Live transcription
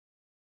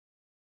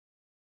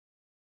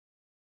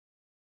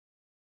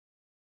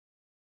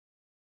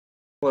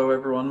Hello,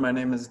 everyone. My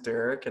name is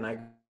Derek, and I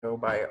go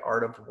by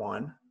Art of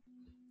One.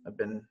 I've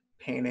been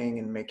painting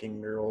and making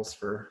murals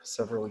for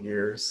several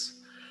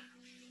years,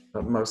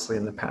 but mostly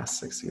in the past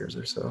 6 years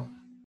or so.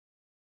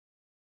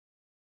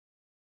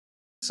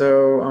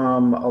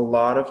 A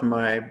lot of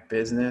my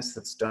business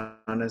that's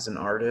done as an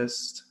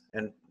artist,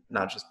 and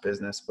not just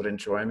business, but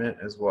enjoyment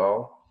as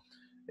well,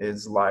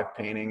 is live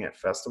painting at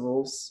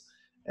festivals.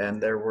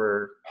 And there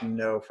were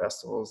no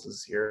festivals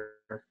this year.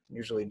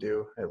 Usually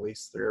do at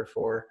least 3 or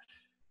 4.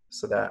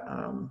 So that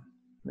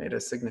made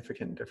a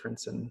significant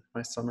difference in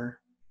my summer.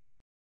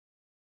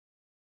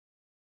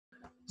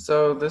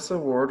 So this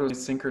award was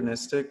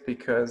synchronistic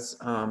because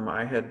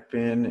I had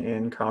been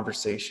in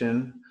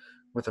conversation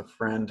with a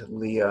friend,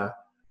 Leah,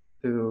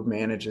 who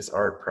manages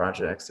art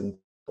projects in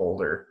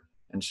Boulder,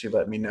 and she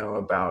let me know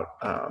about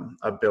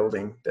a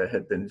building that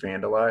had been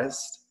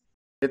vandalized.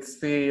 It's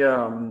the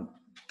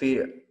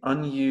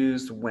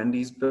unused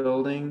Wendy's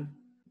building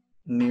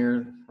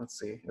near, let's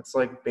see, it's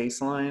like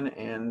Baseline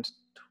and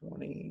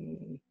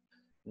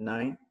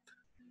 29th.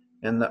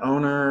 And the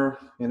owner,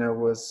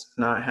 was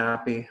not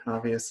happy,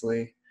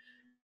 obviously.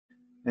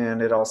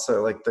 And it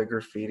also, like, the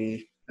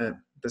graffiti,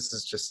 this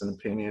is just an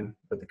opinion,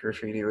 but the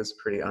graffiti was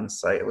pretty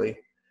unsightly.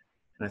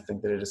 And I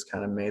think that it just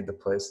kind of made the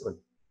place look,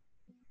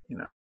 you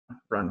know,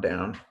 run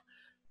down.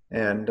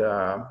 And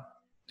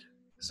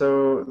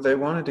so they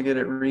wanted to get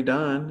it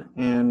redone,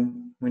 and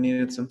we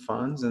needed some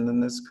funds. And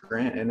then this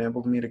grant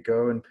enabled me to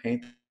go and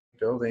paint the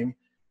building.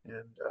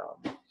 And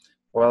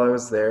while I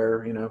was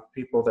there,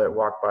 people that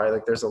walk by,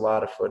 like, there's a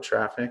lot of foot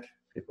traffic.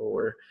 People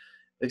were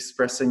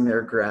expressing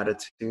their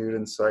gratitude,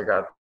 and so I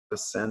got the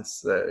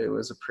sense that it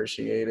was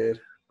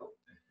appreciated.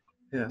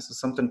 Yeah, so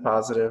something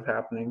positive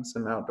happening,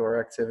 some outdoor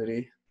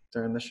activity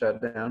during the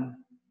shutdown.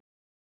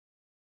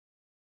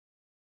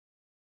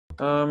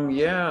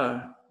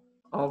 Yeah,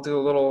 I'll do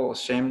a little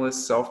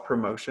shameless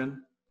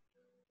self-promotion.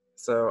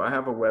 So I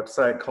have a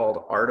website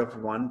called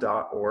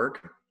artofone.org,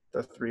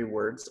 the 3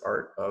 words,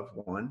 art of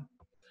one.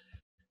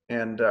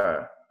 And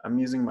I'm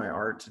using my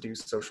art to do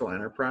social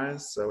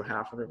enterprise. So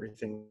half of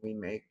everything we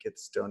make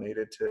gets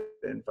donated to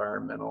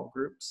environmental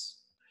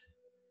groups.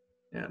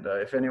 And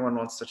if anyone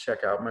wants to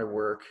check out my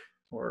work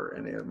or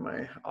any of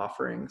my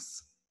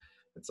offerings,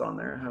 it's on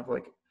there. I have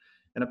like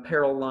an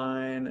apparel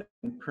line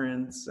and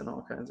prints and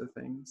all kinds of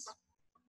things.